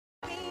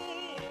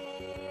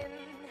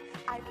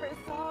I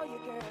first saw you,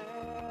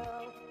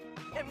 girl,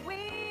 and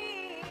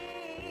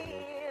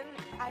when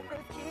I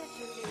first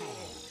kissed your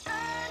lips,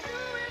 I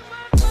knew it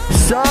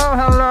was. So,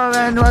 hello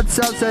and what's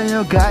up sa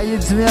inyo guys?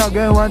 It's me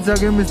again, once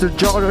again, Mr.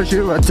 Chocorush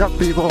here. What's up,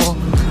 people?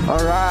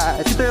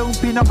 Alright, ito yung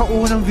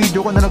pinakaunang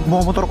video ko na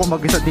nagmomotor ko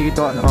mag-isa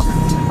dito, ano?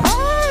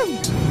 Ay!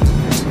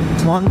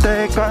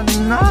 Monte ka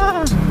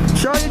na!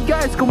 So yun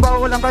guys, kung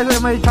bago lang kayo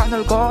sa may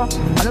channel ko,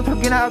 ano pa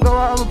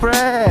ginagawa mo,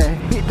 pre?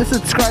 Hit the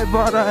subscribe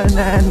button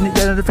and hit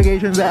the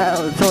notification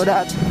bell so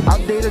that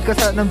updated ka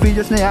sa ng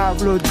videos na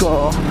i-upload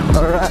ko.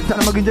 Alright,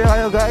 sana mag-enjoy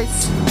kayo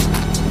guys.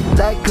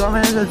 Like,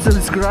 comment, and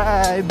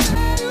subscribe.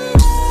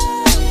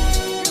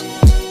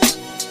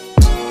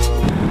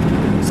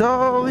 So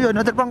yun,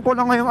 natripang ko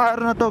lang ngayong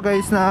araw na to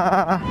guys na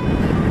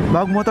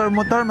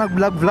mag-motor-motor,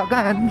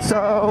 mag-vlog-vlogan. So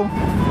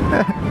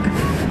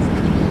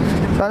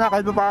sana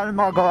kahit pa paano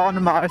makagawa ko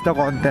ng maayos na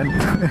content.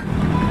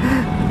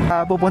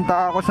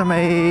 Pupunta ako sa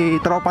may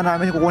tropa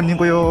namin, kukunin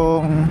ko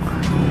yung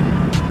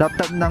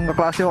laptop ng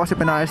kaklase ko kasi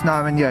pinayos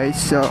namin guys.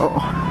 So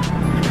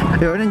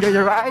yun, enjoy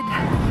the ride.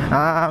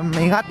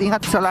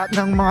 Ingat sa lahat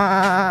ng mga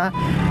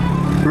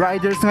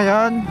riders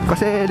ngayon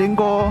kasi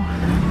linggo,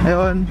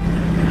 ayun,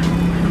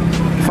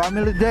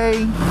 family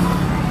day,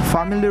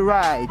 family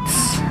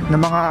rides ng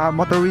mga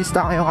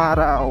motorista ngayong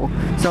araw.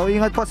 So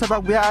ingat po sa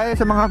pagbiyahe,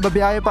 sa mga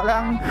babiyahe pa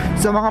lang,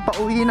 sa mga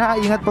pauwi na,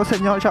 ingat po sa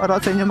inyo.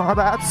 Shoutout sa inyo mga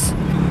paps.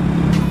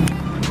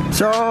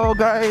 So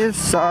guys,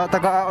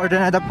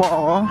 taga-Ordaneta po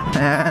ako,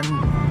 and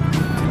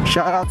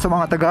shoutout sa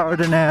mga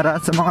taga-Ordaneta,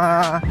 sa mga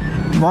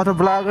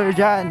motovlogger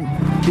dyan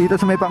dito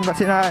sa may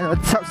Pangasinan.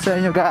 What's up sa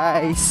inyo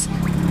guys?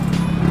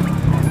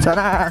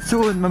 Sana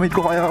soon mamit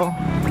ko kayo.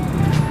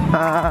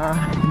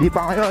 Hindi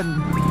pa ngayon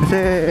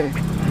kasi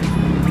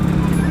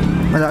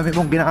madami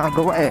pong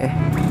ginagawa eh.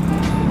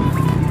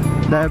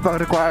 Dahil pang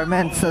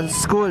requirements sa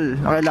school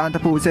na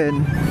kailangan tapusin.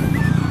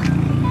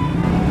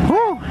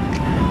 Woo!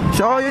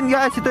 So yun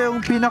guys, ito yung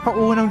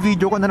pinakaunang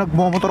video ko na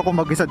nagmomotor ko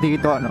mag-isa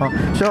dito, ano?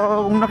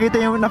 So kung nakita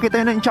nyo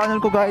na yung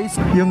channel ko guys,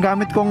 yung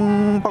gamit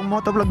kong pang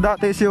motovlog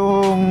dati is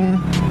yung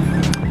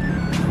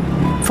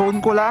phone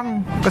ko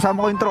lang,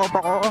 kasama ko yung tropa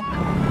ko.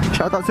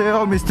 Shoutout sa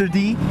iyo, Mr.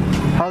 D.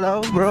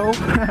 Hello bro.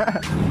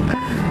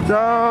 So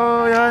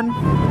yun,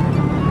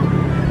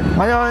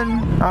 ngayon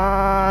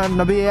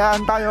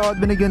nabiyayaan tayo at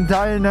binigyan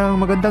tayo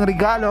ng magandang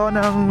regalo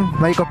ng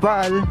may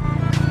kapal.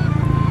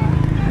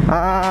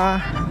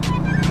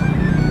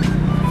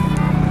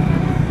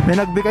 May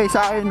nagbigay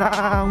sa akin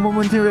ng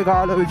mumunting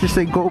regalo, which is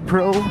a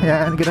GoPro.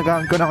 Yan,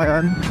 ginagamit ko na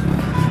ngayon.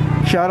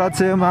 Shoutout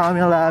sa iyo,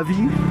 mami, love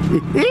you.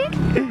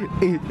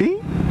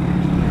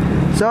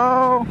 So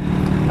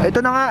ito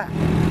na nga,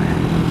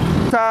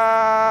 sa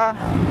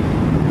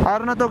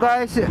araw na to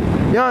guys,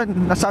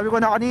 yun, nasabi ko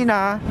na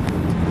kanina,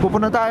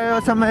 pupunta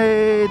tayo sa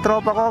may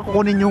tropa ko,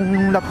 kukunin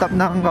yung laptop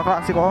ng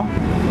kaklase ko.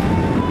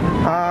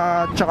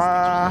 Tsaka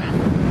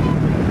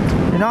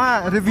yun na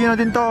nga, review na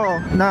din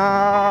to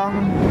ng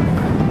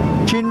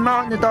chin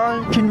mount nito,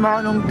 chin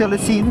mount ng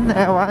Telesin,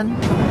 ewan.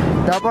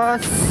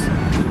 Tapos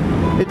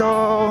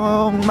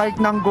itong mic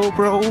ng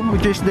GoPro,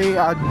 which is the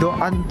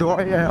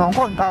Andor, ewan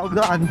ko ang tawag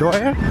doon,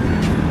 Andor.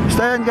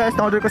 So yun guys,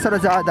 na-order ko sa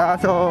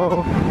Lazada. So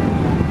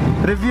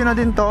review na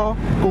din to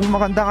kung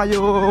maganda nga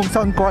yung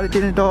sound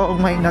quality nito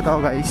mic na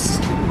to guys.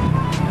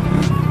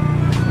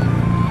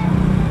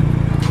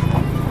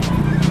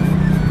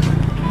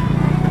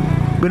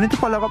 Ganito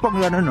pala kapag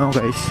gano'n, no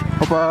guys,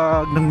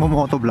 kapag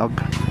nagmo-motovlog.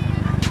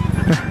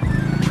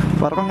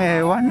 Parang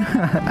ewan.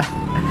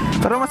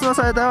 Pero mas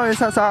masaya tayo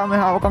isa sa may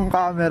hawak ang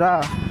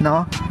camera,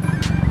 no?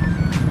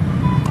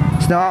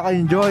 Mas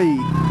nakaka-enjoy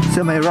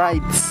sa may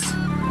rides.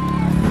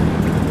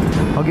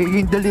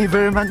 Magiging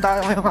delivery man tayo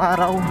ngayong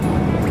araw.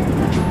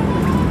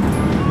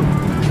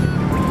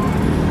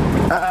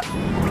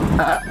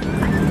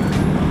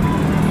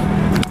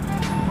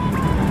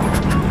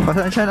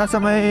 Pasensya na sa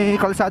may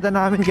kalsada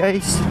namin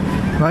guys,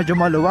 medyo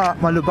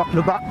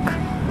malubak-lubak.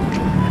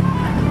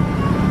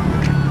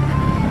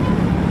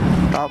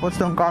 Tapos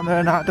tong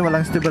camera natin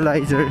walang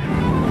stabilizer,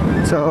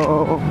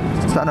 so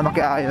sana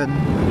makiayon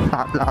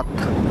lahat.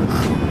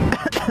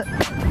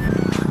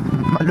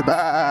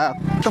 Malubak.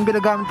 Itong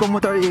ginagamit kong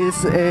motor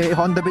is a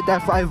Honda Beat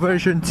F5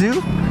 version 2.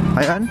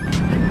 Ayan.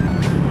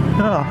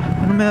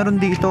 Ano meron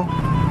dito?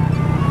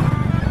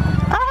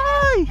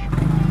 Ay!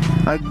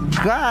 My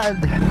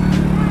God!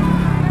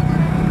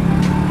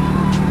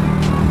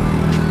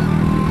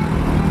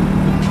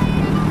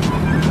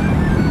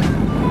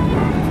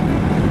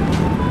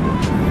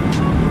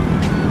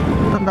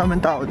 Ang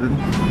daming tao dun.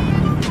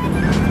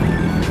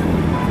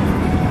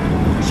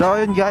 So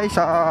yun guys,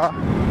 sana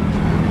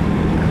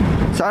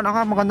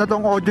nga maganda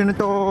tong audio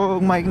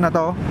nitong mic na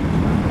to.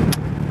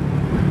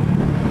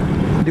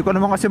 Hindi ko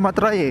naman kasi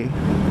matry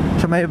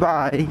sa may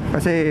bahay,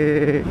 kasi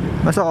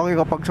mas okay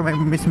kapag sa may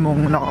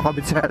mismong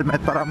nakakabit sa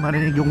helmet para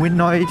marinig yung wind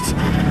noise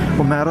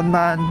kung meron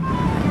man,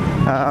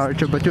 or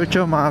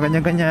chupa-chucho, mga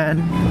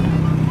ganyan-ganyan.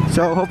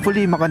 So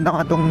hopefully maganda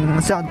nga tong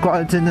sound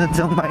quality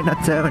nitong mic na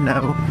to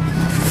now.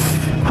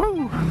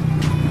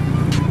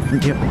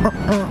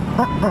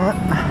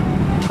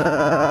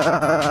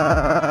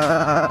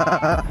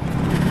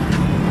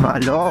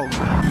 Malog.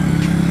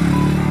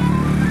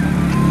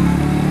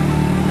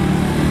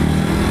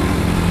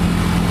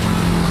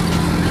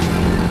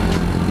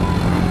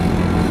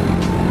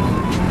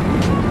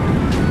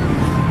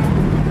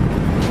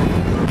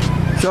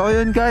 So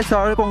yun guys,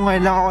 sorry kung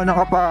ngayon lang ako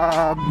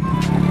nakapag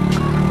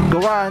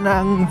gawa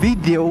ng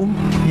video.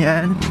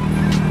 Yan.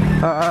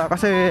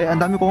 Kasi ang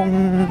dami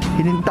kong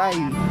hinintay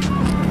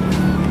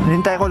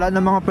ko lahat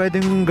ng mga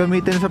pwedeng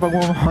gamitin sa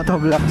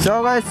pag-motovlog.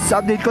 So guys,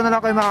 update ko na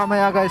lang kayo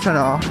mamaya guys,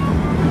 ano.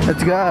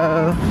 Let's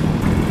go.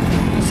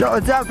 So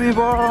what's up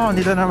people,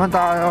 dito naman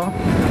tayo.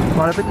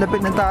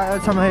 Malapit-lapit na tayo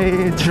sa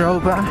may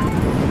tropa.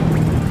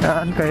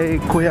 Yan, kay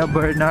Kuya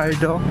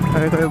Bernardo.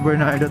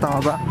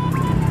 Tama ba?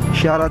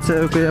 Shoutout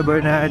sa Kuya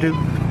Bernardo.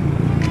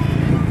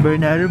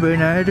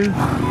 Bernardo.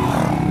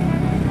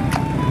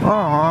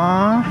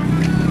 Aww.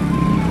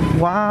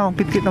 Wow,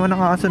 kit-kit naman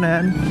ang aso na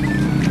yan.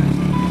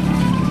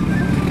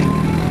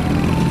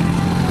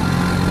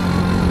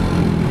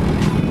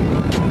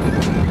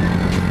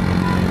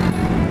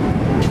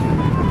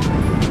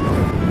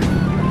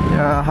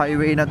 Yeah,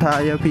 highway na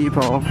tayo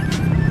people.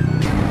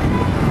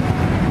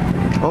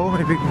 Oh,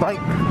 may big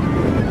bike.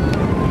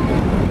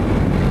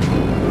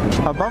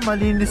 Aba,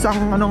 malinis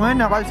ang ano ngayon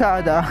na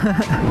kalsada.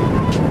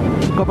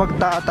 Kapag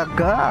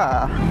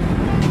tataga.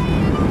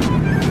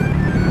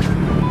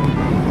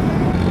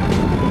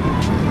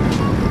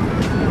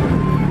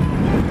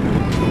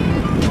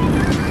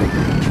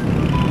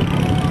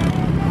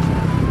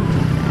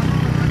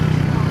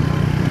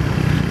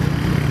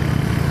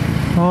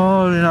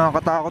 Oh,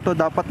 nakakatakot to.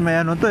 Dapat may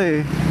ano to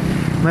eh.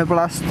 May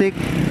plastic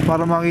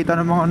para makita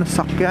ng mga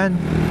nasakyan.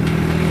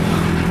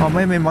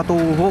 Mamaya may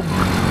matuhog.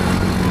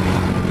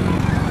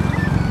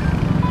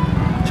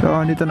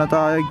 So, dito na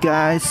tayo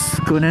guys.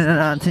 Kunin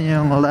na natin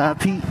yung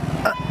lapi.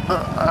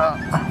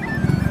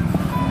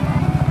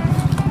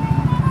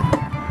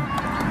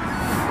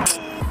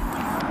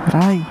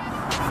 Ay.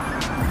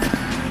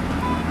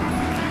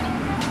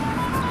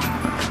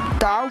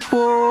 Tao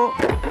po.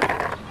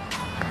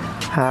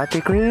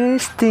 Ate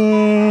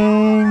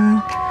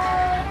Christine.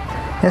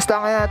 Nasta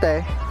kayo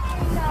ate?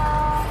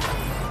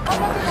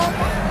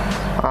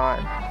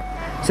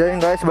 So yun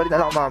guys, balik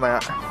na lang ako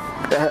mamaya.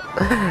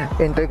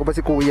 Hintay ko pa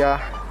si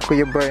Kuya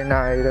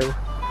Bernardo.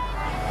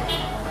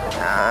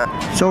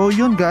 So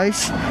yun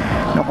guys,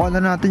 nakuha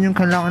na natin yung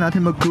kailangan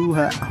natin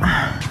magkuha.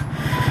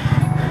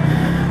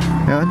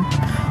 Yun,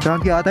 salamat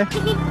kay ate.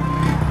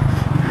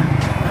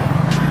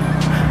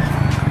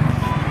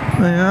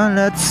 Ayan,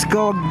 let's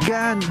go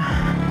again.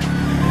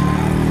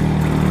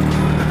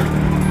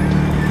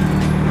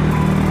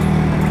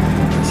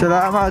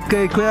 Salamat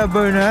kay Kuya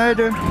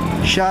Bernardo.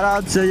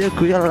 Shoutout sa iyo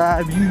Kuya,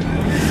 love you.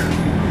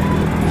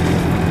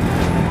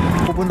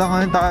 Pupunta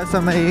ngayon tayo sa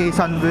may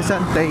San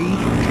Vicente.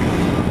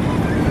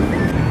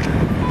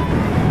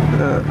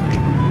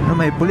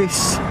 May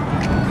pulis.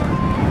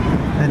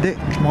 Hindi,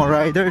 mga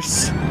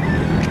riders.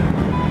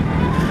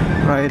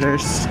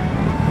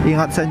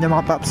 Ingat sa inyo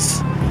mga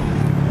paps.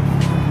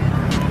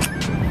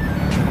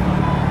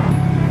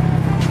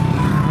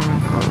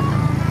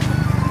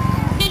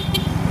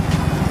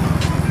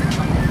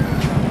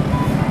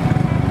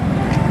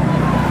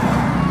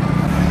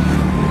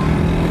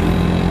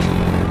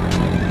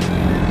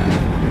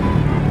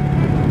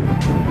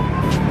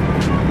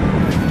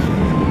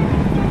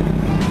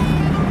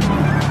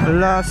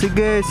 Wala,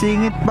 sige,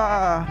 singit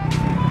pa.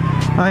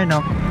 Ay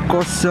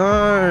nako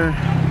sir.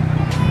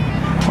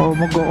 Oh,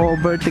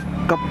 mag-overtake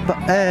ka pa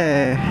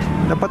eh.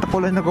 Dapat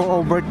ako lang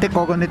nag-overtake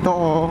o ganito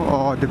oh.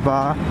 Oh,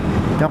 diba?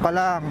 Diyan ka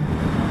lang.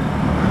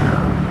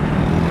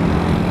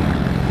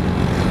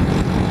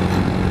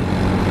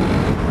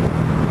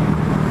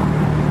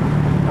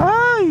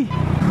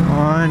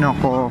 Ay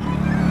nako.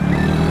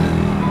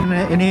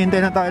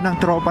 Inihintay na tayo ng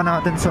tropa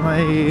natin sa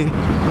may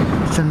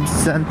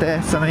sa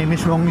may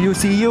mismong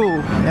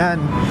UCU. Yan.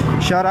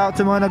 Shout out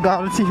sa mga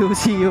nag-aaral si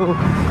UCU.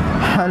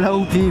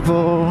 Hello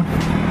people.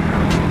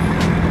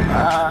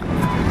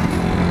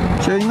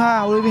 So yun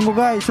nga, ulitin ko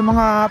guys, sa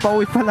mga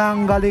pauwi pa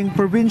lang galing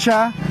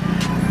probinsya,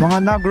 mga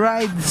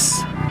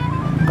nag-rides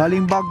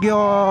galing Baguio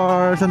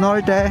or sa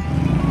norte,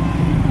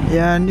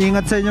 yan,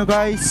 ingat sa inyo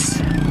guys.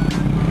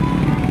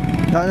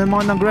 Lalo ng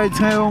mga nag-rides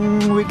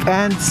ngayong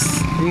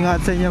weekends,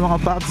 ingat sa inyo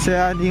mga paps.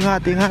 Yan,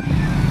 ingat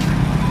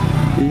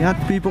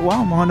people.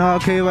 Wow, mga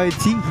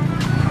naka-KYT,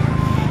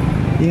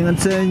 ingat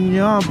sa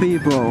inyo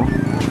people.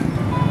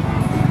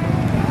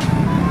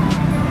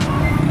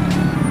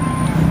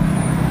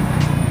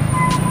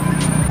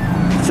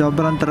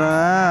 Sobrang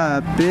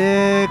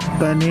traffic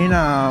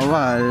kanina,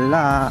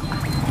 wala.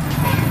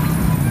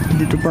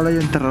 Dito pala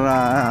yung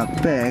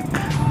traffic.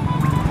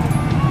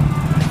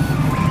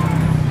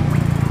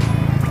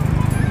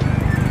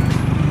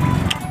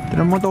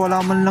 Tignan mo to,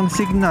 wala man lang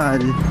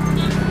signal.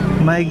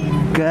 My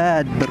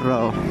God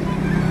bro,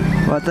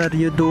 what are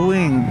you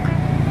doing?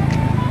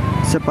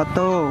 Isa pa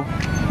to.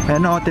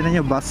 Ayan o,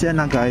 tignan nyo, bus yan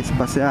na guys,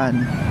 bus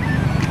yan.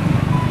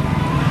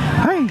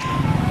 Ay,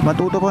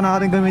 matuto pa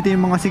natin gamitin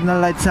yung mga signal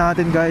lights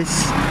natin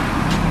guys.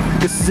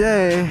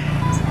 Kasi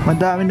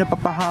madami na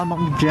papahamak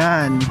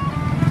dyan.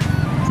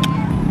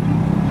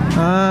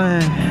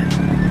 Ay,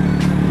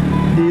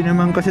 di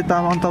naman kasi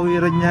tamang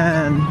tawiran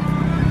yan.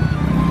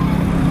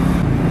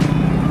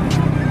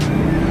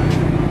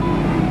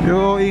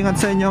 Yo, ingat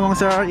sa inyo mga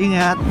sir,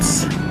 ingat.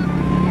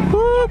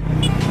 Whoop!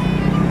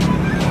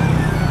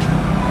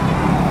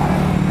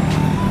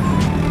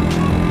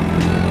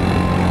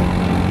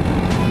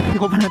 Hindi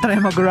ko pa na-try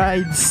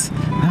mag-rides.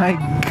 My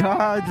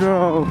God,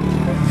 bro.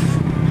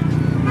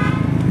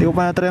 Hindi ko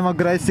pa na-try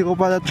mag-rides. Hindi ko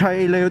pa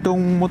na-try ilayo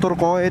itong motor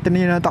ko. Ito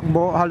na yung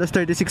natakbo. Halos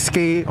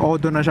 36k.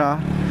 Odo na siya.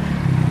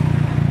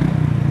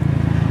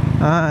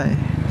 Ay.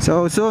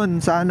 So soon,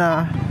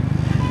 sana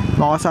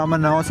makasama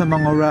na ako sa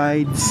mga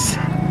rides.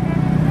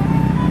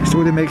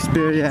 Gusto ko din may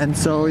experience.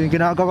 So yung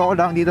ginagawa ko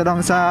lang dito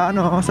lang sa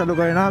sa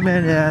lugar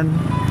namin. Yan.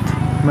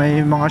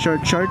 May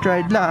mga short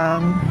ride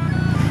lang.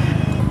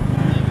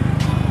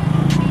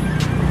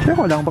 Check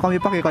ko lang, baka may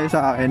paki kayo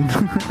sa akin.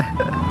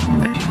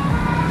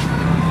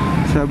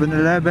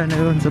 7-Eleven,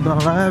 ayun,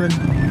 7-Eleven.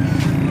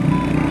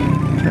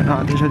 Check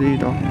natin siya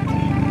dito.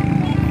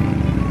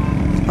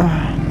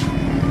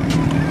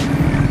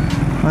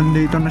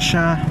 Andito na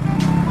siya.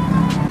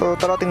 So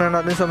tara, tingnan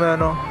natin sa may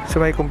sa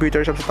may computer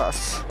shop sa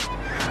taas.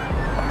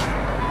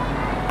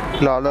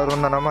 Lalaro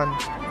na naman.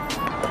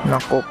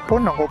 Naku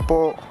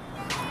po.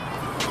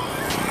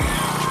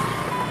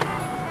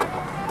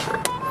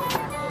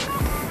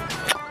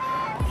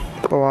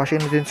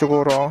 Pawashing na din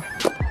siguro.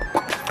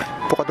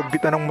 Pakadugit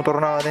na ng motor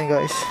natin,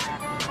 guys.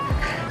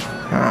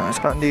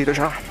 Saan dito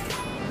siya?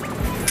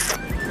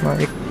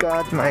 My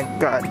God.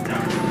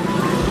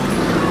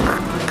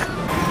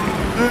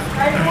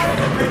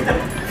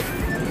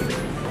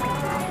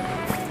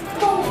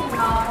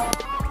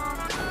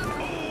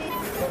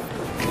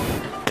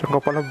 Tsaka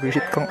pala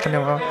visit kang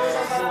kanya.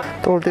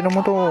 Tol, tinan mo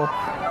to.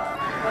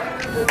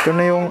 Ito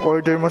na yung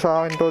order mo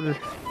sa akin, tol.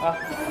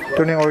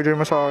 Ito na yung order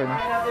mo sa akin.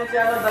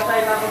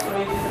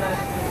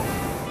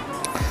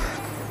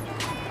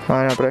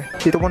 Ano, pre?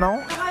 Dito muna ako.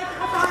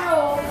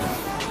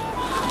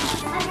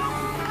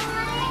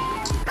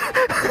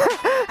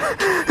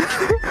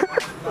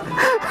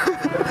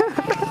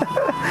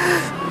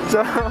 So,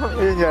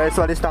 yun guys,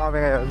 walis na kami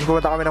ngayon.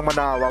 Pumunta kami ng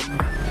Manawag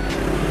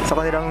sa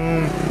kanilang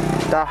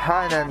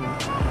tahanan.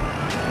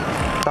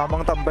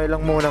 Tamang tambay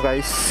lang muna,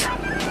 guys.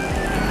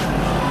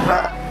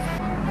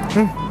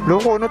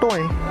 Loko, ano to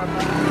eh?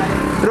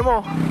 Ano mo?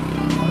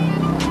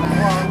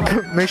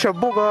 May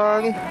shabu,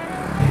 gagi.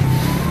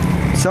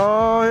 So,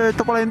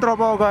 ito pala yung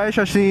tropa ko, guys.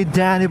 Siya si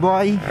Danny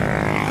Boy.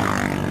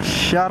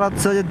 Shoutout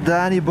sa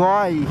Danny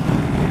Boy.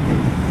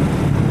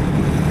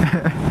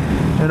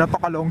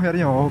 Napaka-long hair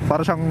nyo.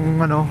 Para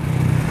siyang,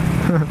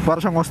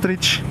 para siyang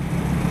ostrich.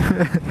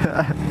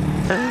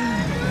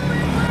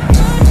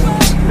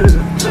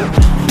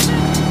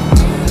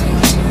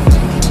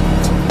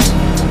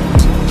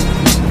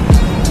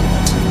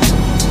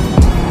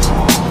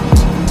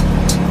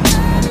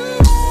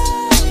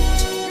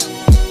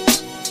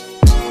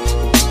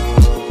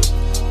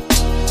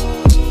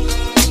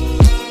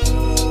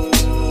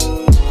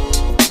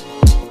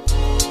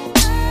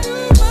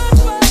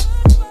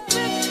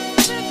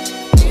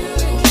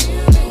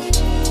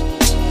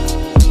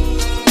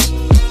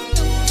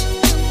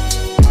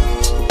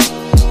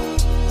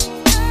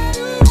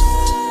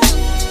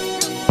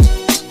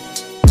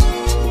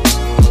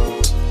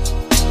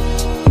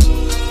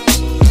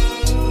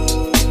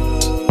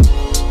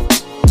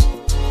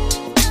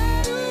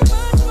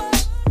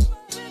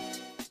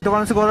 Ito ko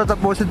lang siguro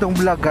tapusin itong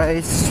vlog,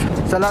 guys.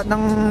 Sa lahat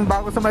ng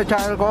bago sa my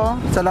channel ko,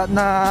 sa lahat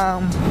ng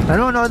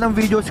nanonood ng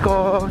videos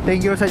ko,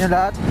 thank you sa inyo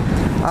lahat.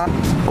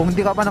 Kung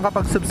hindi ka pa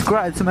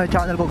nakapag-subscribe sa my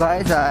channel ko,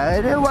 guys,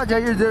 what are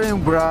you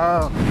doing,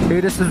 bro?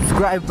 Hit the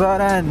subscribe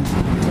button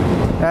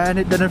and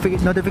hit the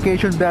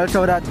notification bell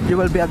so that you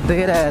will be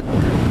updated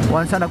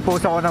once na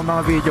nag-post ako ng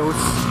mga videos.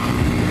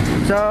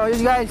 So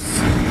yun, guys,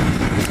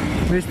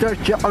 Mr.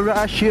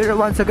 Chocorush here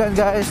once again,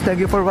 guys.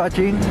 Thank you for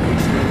watching.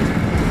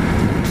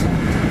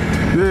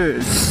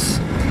 Yes.